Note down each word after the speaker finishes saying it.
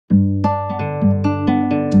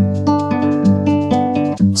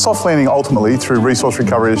Soft landing ultimately through Resource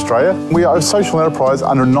Recovery Australia. We are a social enterprise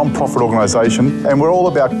under a non-profit organisation and we're all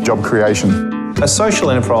about job creation. A social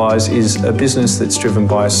enterprise is a business that's driven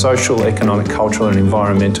by a social, economic, cultural and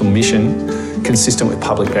environmental mission consistent with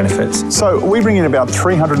public benefits. So we bring in about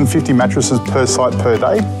 350 mattresses per site per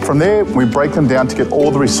day. From there, we break them down to get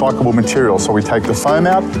all the recyclable materials. So we take the foam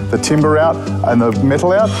out, the timber out and the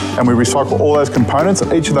metal out, and we recycle all those components.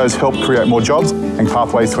 Each of those help create more jobs and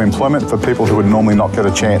pathways to employment for people who would normally not get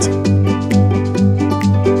a chance.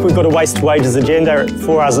 We've got a waste to wages agenda.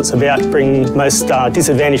 For us, it's about bringing most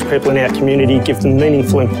disadvantaged people in our community, give them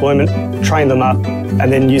meaningful employment, train them up,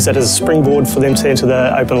 and then use that as a springboard for them to enter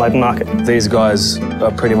the open labour market. These guys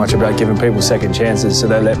are pretty much about giving people second chances, so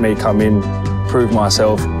they let me come in, prove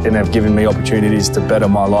myself, and they've given me opportunities to better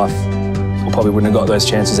my life. I probably wouldn't have got those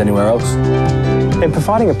chances anywhere else. In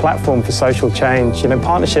providing a platform for social change,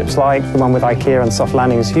 partnerships like the one with IKEA and Soft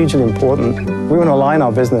Landing is hugely important. We want to align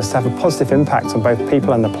our business to have a positive impact on both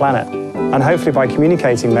people and the planet. And hopefully by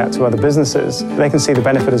communicating that to other businesses, they can see the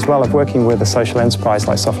benefit as well of working with a social enterprise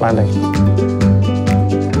like Soft Landing.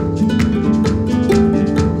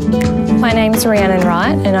 My name's Rhiannon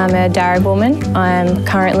Wright and I'm a Darragwoman. I'm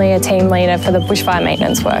currently a team leader for the Bushfire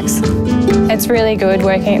Maintenance Works. It's really good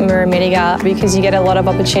working at Murrumbidgee because you get a lot of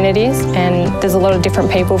opportunities and there's a lot of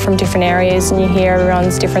different people from different areas and you hear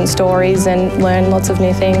everyone's different stories and learn lots of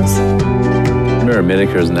new things.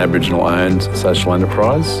 Murrumbidgee is an Aboriginal-owned social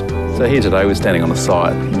enterprise. So here today we're standing on a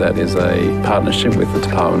site that is a partnership with the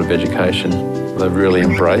Department of Education. They've really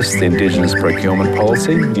embraced the Indigenous procurement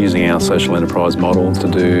policy, using our social enterprise model to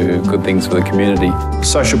do good things for the community.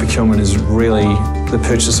 Social procurement is really the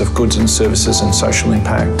purchase of goods and services and social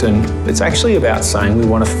impact, and it's actually about saying we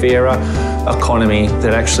want a fairer economy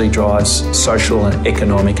that actually drives social and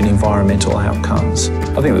economic and environmental outcomes.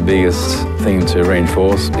 I think the biggest thing to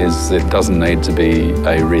reinforce is it doesn't need to be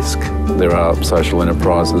a risk. There are social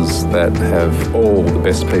enterprises that have all the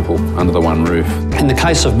best people under the one roof. In the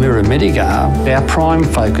case of Murrumbidgee, our prime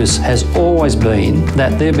focus has always been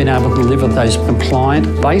that they've been able to deliver those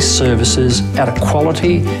compliant base services at a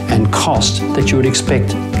quality and cost that you would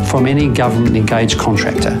expect from any government-engaged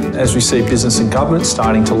contractor. As we see business and government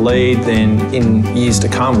starting to lead, then in years to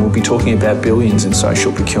come we'll be talking about billions in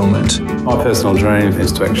social procurement. My personal dream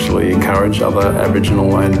is to actually encourage other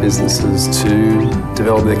Aboriginal-owned businesses to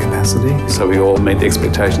develop their capacity so we all meet the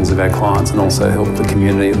expectations of our clients and also help the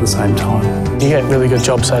community at the same time. You get really good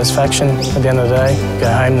job satisfaction at the end of the day.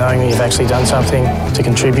 Go home knowing that you've actually done something to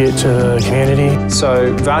contribute to the community.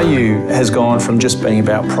 So value has gone from just being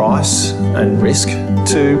about price and risk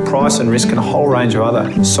to price and risk and a whole range of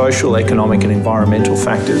other social, economic and environmental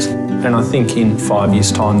factors. And I think in 5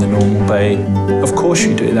 years' time the norm will be, of course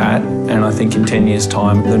you do that, and I think in 10 years'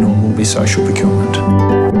 time the norm will be social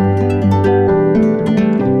procurement.